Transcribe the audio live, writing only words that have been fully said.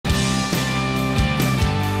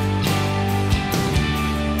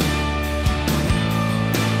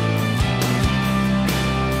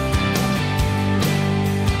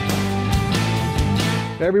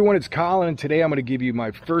Hey everyone, it's Colin, and today I'm going to give you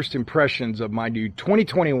my first impressions of my new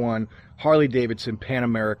 2021 Harley-Davidson Pan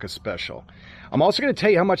America Special. I'm also going to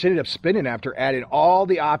tell you how much I ended up spending after adding all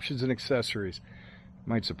the options and accessories.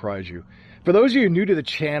 Might surprise you. For those of you new to the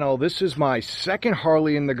channel, this is my second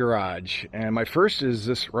Harley in the garage, and my first is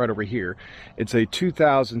this right over here. It's a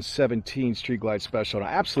 2017 Street Glide Special, and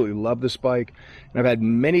I absolutely love this bike, and I've had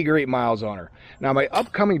many great miles on her. Now, my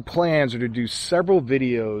upcoming plans are to do several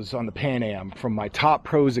videos on the Pan Am, from my top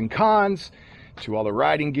pros and cons, to all the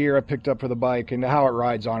riding gear I picked up for the bike, and how it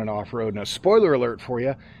rides on and off-road. Now, spoiler alert for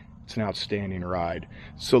you, it's an outstanding ride.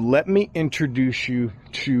 So let me introduce you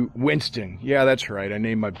to Winston. Yeah, that's right, I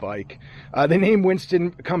named my bike. The name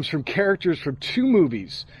Winston comes from characters from two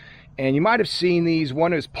movies. And you might have seen these.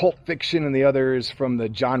 One is Pulp Fiction and the other is from the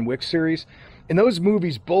John Wick series. In those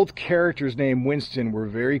movies, both characters named Winston were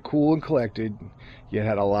very cool and collected, yet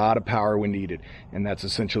had a lot of power when needed. And that's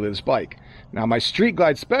essentially this bike. Now, my Street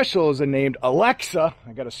Glide Special is named Alexa.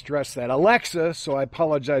 I got to stress that, Alexa, so I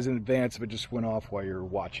apologize in advance if it just went off while you're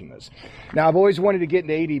watching this. Now, I've always wanted to get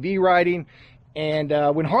into ADV riding, and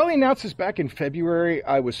when Harley announced this back in February,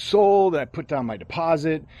 I was sold, and I put down my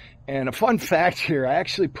deposit. And a fun fact here, I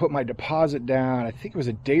actually put my deposit down, I think it was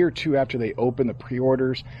a day or two after they opened the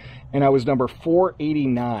pre-orders, and I was number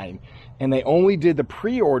 489. And they only did the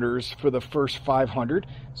pre-orders for the first 500,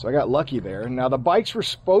 so I got lucky there. Now, the bikes were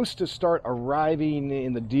supposed to start arriving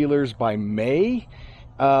in the dealers by May,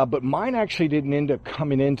 but mine actually didn't end up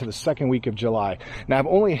coming into the second week of July. Now, I've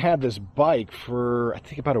only had this bike for, I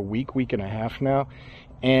think, about a week and a half now,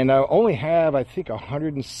 and I only have, I think,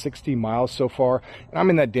 160 miles so far, and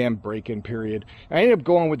I'm in that damn break-in period. I ended up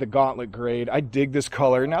going with the Gauntlet grade. I dig this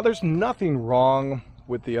color. Now, there's nothing wrong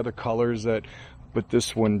with the other colors, but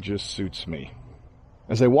this one just suits me.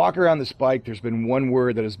 As I walk around this bike, there's been one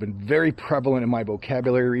word that has been very prevalent in my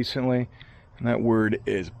vocabulary recently, and that word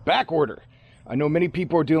is backorder. I know many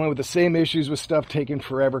people are dealing with the same issues with stuff taking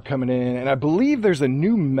forever coming in, and I believe there's a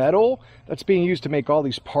new metal that's being used to make all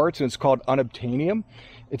these parts, and it's called unobtainium.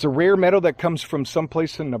 It's a rare metal that comes from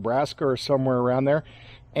someplace in Nebraska or somewhere around there.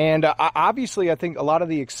 And obviously, I think a lot of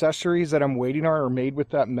the accessories that I'm waiting on are made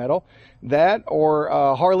with that metal. That, or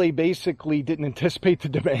Harley basically didn't anticipate the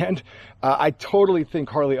demand. I totally think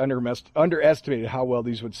Harley underestimated how well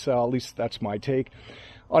these would sell. At least that's my take.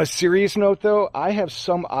 On a serious note, though, I have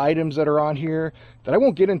some items that are on here that I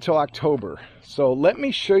won't get until October. So let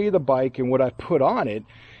me show you the bike and what I put on it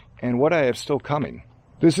and what I have still coming.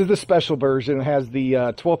 This is the special version. It has the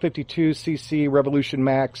 1252cc Revolution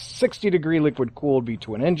Max 60-degree liquid-cooled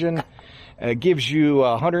V-twin engine. It gives you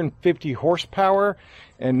 150 horsepower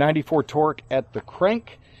and 94 torque at the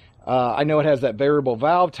crank. I know it has that variable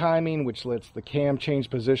valve timing, which lets the cam change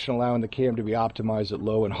position, allowing the cam to be optimized at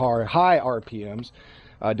low and high RPMs,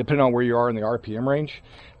 depending on where you are in the RPM range.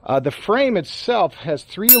 The frame itself has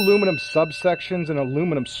 3 aluminum subsections and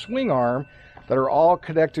aluminum swing arm that are all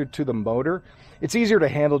connected to the motor. It's easier to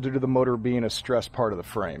handle due to the motor being a stressed part of the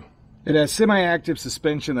frame. It has semi-active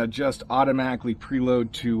suspension that just automatically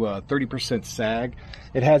preload to 30% sag.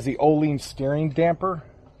 It has the Öhlins steering damper,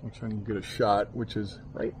 which I can get a shot, which is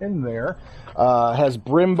right in there. Has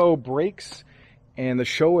Brembo brakes and the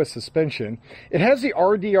Showa suspension. It has the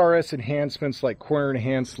RDRS enhancements like corner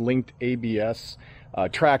enhanced linked ABS,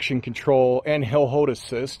 traction control, and hill hold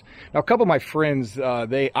assist. Now, a couple of my friends,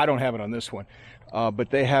 I don't have it on this one, but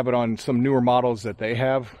they have it on some newer models that they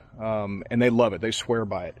have, and they love it. They swear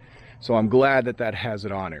by it. So I'm glad that that has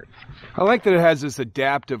it on it. I like that it has this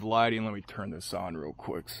adaptive lighting. Let me turn this on real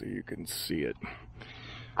quick so you can see it.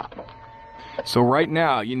 So right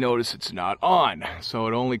now, you notice it's not on. So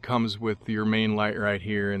it only comes with your main light right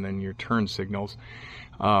here and then your turn signals.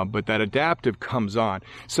 But that adaptive comes on.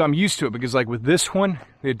 So I'm used to it because, like with this one,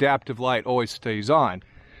 the adaptive light always stays on.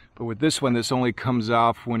 But with this one, this only comes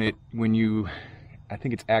off when you, I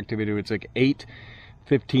think it's activated. It's like 8,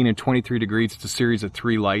 15, and 23 degrees. It's a series of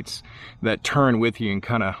 3 lights that turn with you and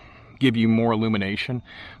kind of give you more illumination.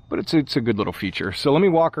 But it's a good little feature. So let me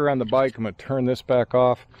walk around the bike. I'm going to turn this back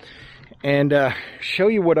off and show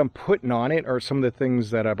you what I'm putting on it, or some of the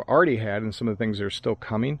things that I've already had and some of the things that are still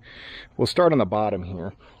coming. We'll start on the bottom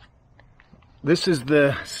here. This is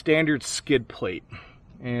the standard skid plate,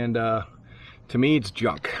 and to me it's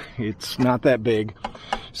junk. It's not that big,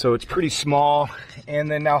 so it's pretty small.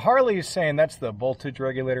 And then now Harley is saying that's the voltage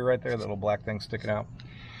regulator right there, that little black thing sticking out.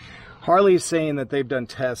 Harley is saying that they've done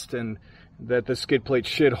tests and that the skid plate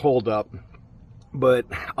should hold up. But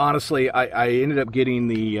honestly, I ended up getting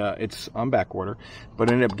the, it's on back order, but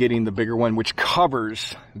I ended up getting the bigger one, which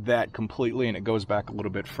covers that completely, and it goes back a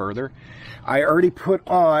little bit further. I already put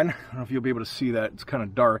on, I don't know if you'll be able to see that, it's kind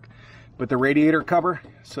of dark, But the radiator cover,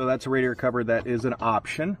 so that's a radiator cover that is an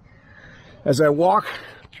option. As I walk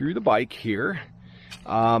through the bike here,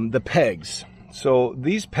 the pegs. So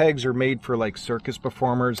these pegs are made for like circus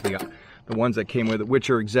performers, the ones that came with it,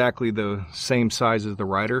 which are exactly the same size as the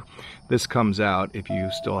rider. This comes out if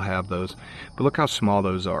you still have those. But look how small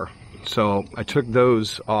those are. So I took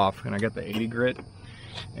those off and I got the 80 grit,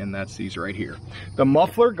 and that's these right here. The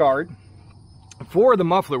muffler guard, for the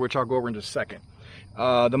muffler, which I'll go over in just a second.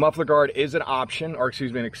 The muffler guard is an option, or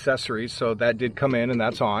excuse me, an accessory, so that did come in and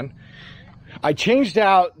that's on. I changed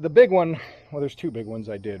out the big one. Well, there's two big ones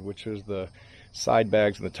I did, which is the side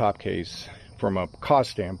bags and the top case from a cost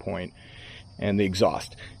standpoint, and the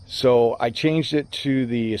exhaust. So I changed it to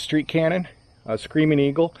the Street Cannon, Screaming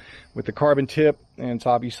Eagle, with the carbon tip, and it's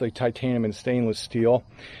obviously titanium and stainless steel.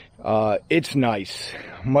 It's nice,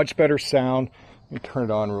 much better sound. Let me turn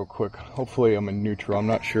it on real quick. Hopefully I'm in neutral. I'm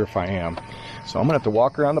not sure if I am. So I'm gonna have to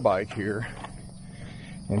walk around the bike here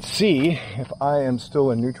and see if I am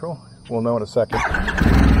still in neutral. We'll know in a second.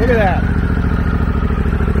 Look at that.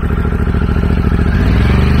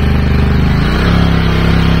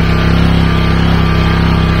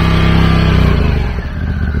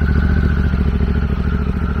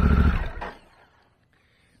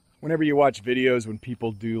 Whenever you watch videos, when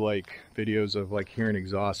people do like videos of like hearing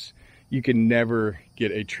exhausts, you can never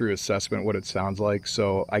get a true assessment what it sounds like.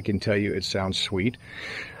 So I can tell you it sounds sweet.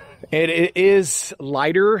 And it is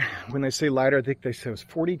lighter. When they say lighter, I think they say it was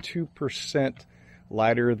 42%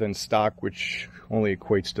 lighter than stock, which only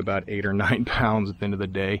equates to about 8 or 9 pounds at the end of the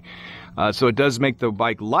day. So it does make the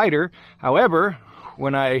bike lighter. However,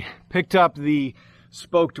 when I picked up the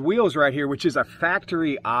spoked wheels right here, which is a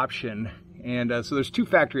factory option, and so there's two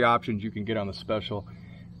factory options you can get on the Special.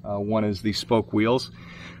 One is the spoke wheels,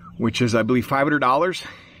 which is, I believe, $500,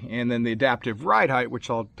 and then the adaptive ride height,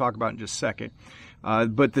 which I'll talk about in just a second.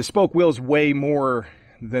 But the spoke wheels weigh more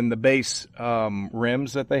than the base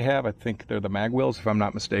rims that they have. I think they're the mag wheels, if I'm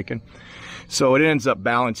not mistaken. So it ends up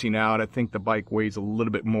balancing out. I think the bike weighs a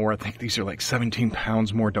little bit more. I think these are like 17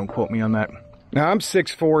 pounds more. Don't quote me on that. Now, I'm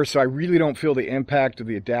 6'4", so I really don't feel the impact of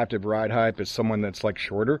the adaptive ride height as someone that's like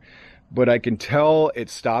shorter. But I can tell it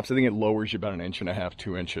stops. I think it lowers you about 1.5 inches,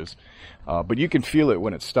 2 inches. But you can feel it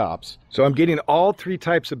when it stops. So I'm getting all three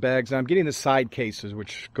types of bags. And I'm getting the side cases,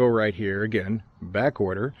 which go right here. Again, back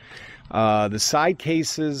order. The side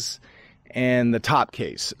cases and the top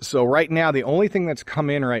case. So right now, the only thing that's come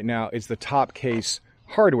in right now is the top case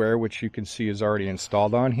hardware, which you can see is already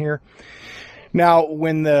installed on here. Now,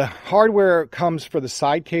 when the hardware comes for the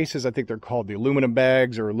side cases, I think they're called the aluminum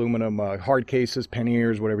bags or aluminum hard cases,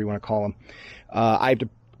 panniers, whatever you want to call them. I have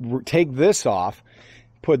to take this off,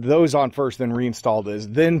 put those on first, then reinstall this,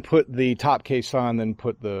 then put the top case on, then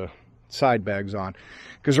put the side bags on.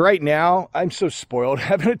 Because right now, I'm so spoiled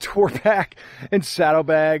having a tour pack and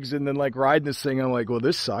saddlebags and then like riding this thing. And I'm like, well,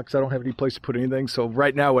 this sucks. I don't have any place to put anything. So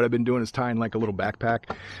right now what I've been doing is tying like a little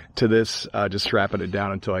backpack to this, just strapping it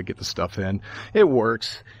down until I get the stuff in. It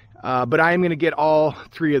works. But I am going to get all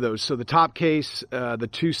three of those. So the top case, the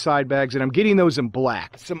two side bags, and I'm getting those in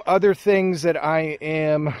black. Some other things that I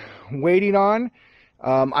am waiting on.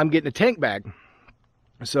 I'm getting a tank bag.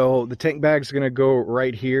 So the tank bag's going to go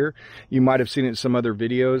right here. You might have seen it in some other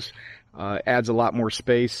videos. Adds a lot more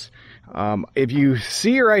space. If you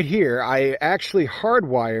see right here, I actually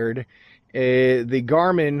hardwired the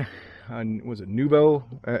Garmin, was it Nuvo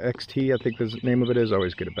XT? I think the name of it is. I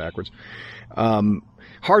always get it backwards.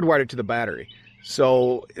 Hardwired it to the battery.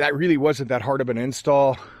 So that really wasn't that hard of an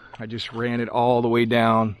install. I just ran it all the way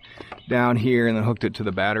down here and then hooked it to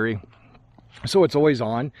the battery. So it's always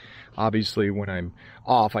on. Obviously, when I'm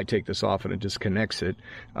off, I take this off and it disconnects it.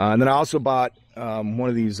 And then I also bought one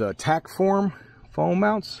of these tack foam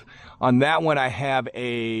mounts. On that one, I have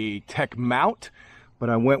a tech mount, but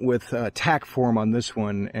I went with tack form on this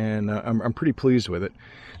one, and I'm pretty pleased with it.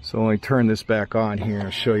 So let me turn this back on here and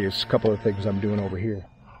I'll show you a couple of things I'm doing over here.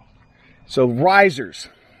 So risers.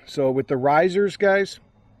 So with the risers, guys,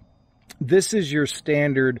 this is your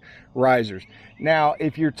standard risers. Now,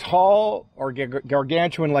 if you're tall or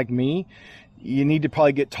gargantuan like me, you need to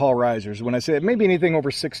probably get tall risers. When I say it, maybe anything over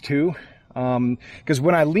 6'2", because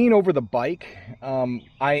when I lean over the bike,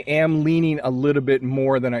 I am leaning a little bit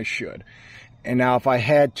more than I should. And now if I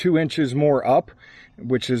had 2 inches more up,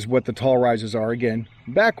 which is what the tall risers are, again,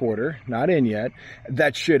 back order, not in yet,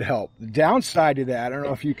 that should help. The downside to that, I don't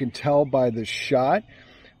know if you can tell by the shot,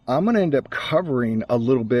 I'm going to end up covering a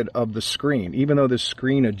little bit of the screen, even though the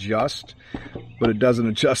screen adjusts, but it doesn't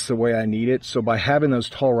adjust the way I need it. So by having those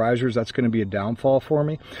tall risers, that's going to be a downfall for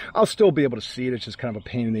me. I'll still be able to see it. It's just kind of a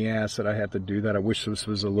pain in the ass that I have to do that. I wish this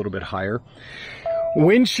was a little bit higher.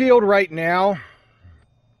 Windshield right now,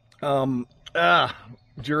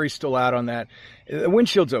 jury's still out on that. The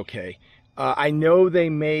windshield's okay. I know they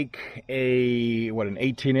make an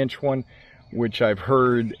 18-inch one, which I've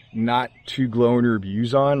heard not too glowing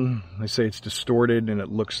reviews on. They say it's distorted and it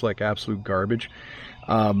looks like absolute garbage.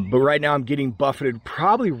 But right now I'm getting buffeted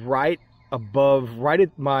probably right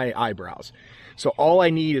at my eyebrows. So all I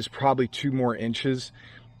need is probably 2 more inches,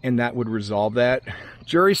 and that would resolve that.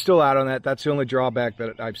 Jury's still out on that. That's the only drawback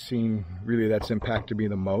that I've seen really that's impacted me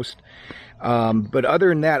the most. But other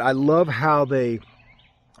than that, I love how they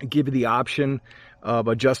give you the option of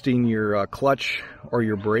adjusting your clutch or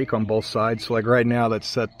your brake on both sides. So like right now that's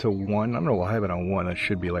set to 1. I don't know, we'll have it on 1. That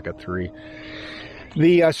should be like a 3.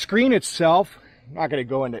 The screen itself, I'm not going to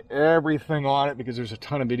go into everything on it because there's a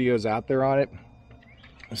ton of videos out there on it.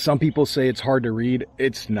 Some people say it's hard to read.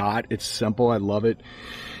 It's not. It's simple. I love it.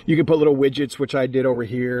 You can put little widgets, which I did over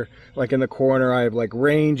here. Like in the corner, I have like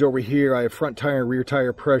range over here. I have front tire and rear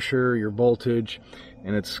tire pressure, your voltage.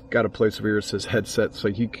 And it's got a place over here that says headset. So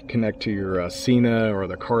you can connect to your Sena or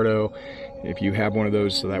the Cardo if you have one of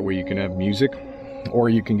those. So that way you can have music. Or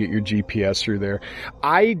you can get your GPS through there.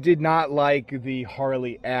 I did not like the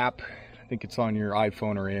Harley app. I think it's on your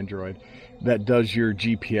iPhone or Android that does your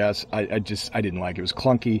GPS. I didn't like it. It was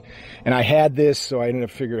clunky. And I had this, so I ended up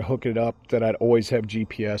figuring to hook it up that I'd always have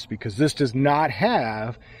GPS, because this does not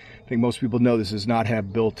have, I think most people know this does not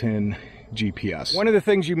have built-in GPS. One of the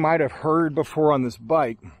things you might have heard before on this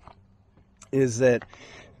bike is that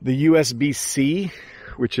the USB-C,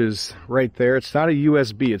 which is right there, it's not a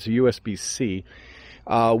USB, it's a USB-C,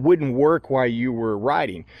 wouldn't work while you were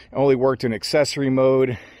riding. It only worked in accessory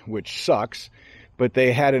mode, which sucks. But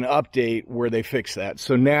they had an update where they fixed that.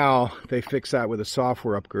 So now they fix that with a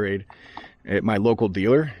software upgrade at my local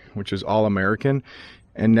dealer, which is All American.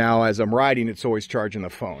 And now as I'm riding, it's always charging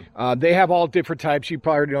the phone. They have all different types. You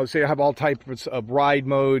probably already know, they have all types of ride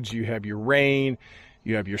modes. You have your rain,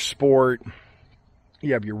 you have your sport,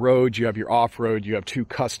 you have your road, you have your off-road, you have 2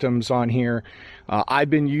 customs on here.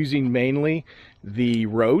 I've been using mainly the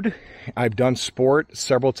road. I've done sport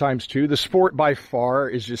several times too. The sport by far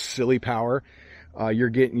is just silly power. You're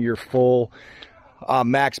getting your full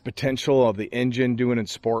max potential of the engine doing in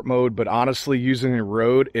sport mode, but honestly, using the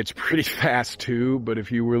road, it's pretty fast too. But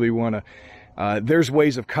if you really want to, there's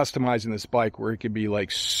ways of customizing this bike where it could be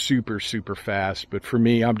like super fast. But for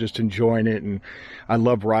me, I'm just enjoying it and I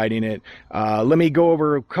love riding it. Let me go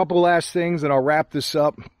over a couple last things and I'll wrap this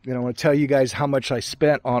up. I want to tell you guys how much I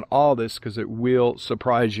spent on all this because it will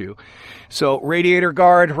surprise you. So radiator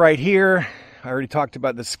guard right here. I already talked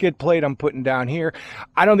about the skid plate I'm putting down here.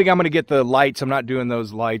 I don't think I'm going to get the lights. I'm not doing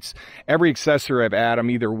those lights. Every accessory I've added,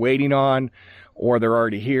 I'm either waiting on or they're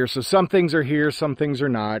already here. So some things are here, some things are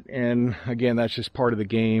not. And again, that's just part of the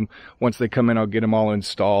game. Once they come in, I'll get them all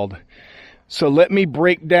installed. So let me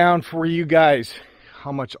break down for you guys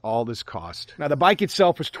how much all this cost. Now the bike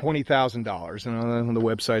itself was $20,000 and on the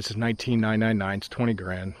website it says $19,999. It's 20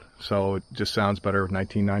 grand. So it just sounds better with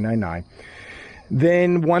 $19,999.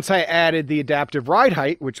 Then once I added the adaptive ride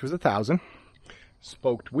height, which was $1,000,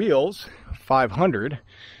 spoked wheels, $500.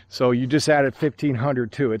 So you just added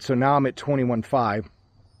 $1,500 to it. So now I'm at $21,500.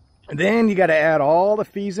 Then you got to add all the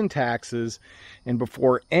fees and taxes. And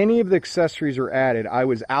before any of the accessories are added, I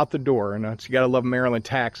was out the door. And you got to love Maryland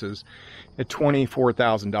taxes at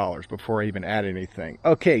 $24,000 before I even added anything.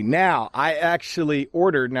 Okay, now I actually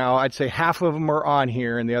ordered. Now I'd say half of them are on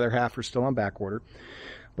here and the other half are still on back order.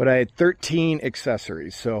 But I had 13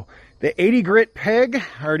 accessories. So the 80 grit peg,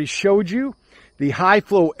 I already showed you. The high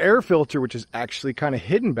flow air filter, which is actually kind of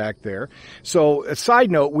hidden back there. So a side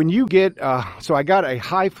note, when you get, so I got a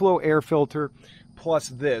high flow air filter plus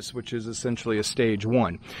this, which is essentially a stage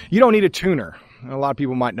 1. You don't need a tuner. A lot of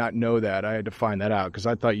people might not know that. I had to find that out because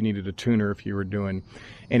I thought you needed a tuner if you were doing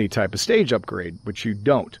any type of stage upgrade, which you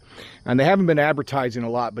don't. And they haven't been advertising a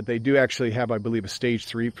lot, but they do actually have, I believe, a stage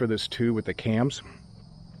 3 for this too with the cams.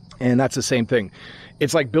 And that's the same thing.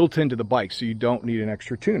 It's like built into the bike, so you don't need an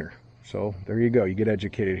extra tuner. So there you go. You get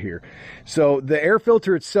educated here. So the air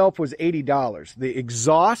filter itself was $80. The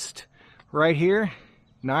exhaust right here,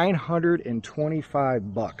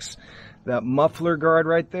 $925. That muffler guard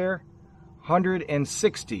right there,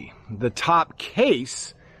 $160. The top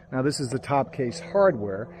case, now this is the top case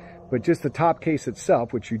hardware, but just the top case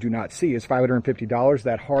itself, which you do not see, is $550.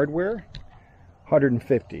 That hardware,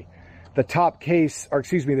 $150. The top case, or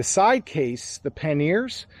excuse me, the side case, the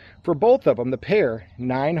panniers, for both of them, the pair,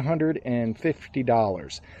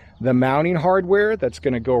 $950. The mounting hardware, that's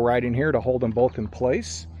going to go right in here to hold them both in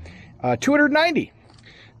place, $290.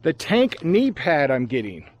 The tank knee pad I'm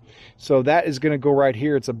getting. So that is going to go right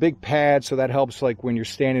here. It's a big pad, so that helps like when you're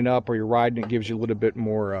standing up or you're riding. It gives you a little bit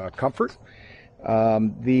more comfort.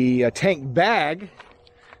 The tank bag,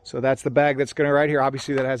 so that's the bag that's going to right here.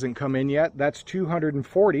 Obviously that hasn't come in yet. That's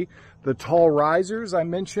 $240. The tall risers I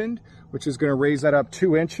mentioned, which is going to raise that up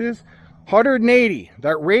 2 inches, $180.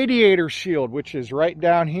 That radiator shield, which is right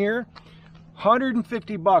down here,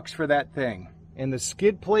 $150 for that thing. And the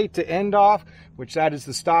skid plate to end off, which that is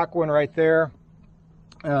the stock one right there,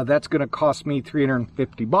 that's going to cost me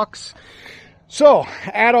 $350. So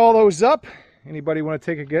add all those up. Anybody want to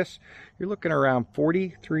take a guess? You're looking around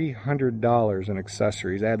 $4,300 in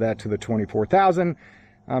accessories. Add that to the $24,000.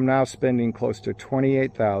 I'm now spending close to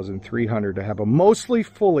 $28,300 to have a mostly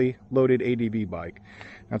fully loaded ADV bike.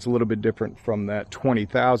 That's a little bit different from that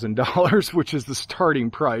 $20,000, which is the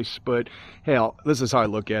starting price. But hell, this is how I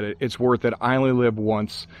look at it. It's worth it. I only live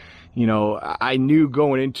once. You know, I knew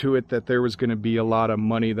going into it that there was going to be a lot of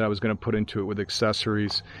money that I was going to put into it with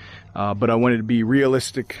accessories. But I wanted to be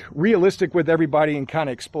realistic with everybody and kind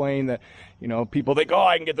of explain that, you know, people think, oh,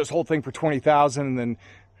 I can get this whole thing for $20,000 and then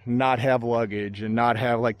not have luggage and not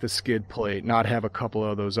have like the skid plate, not have a couple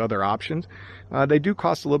of those other options. They do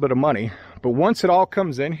cost a little bit of money, but once it all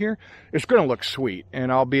comes in here, it's going to look sweet, and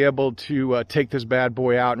I'll be able to take this bad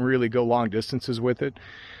boy out and really go long distances with it.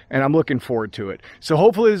 And I'm looking forward to it. So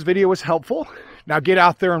hopefully this video was helpful. Now get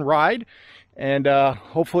out there and ride. And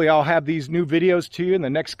hopefully I'll have these new videos to you in the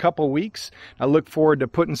next couple weeks. I look forward to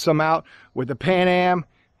putting some out with the Pan Am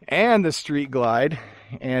and the Street Glide.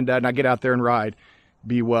 And now get out there and ride.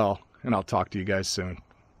 Be well, and I'll talk to you guys soon.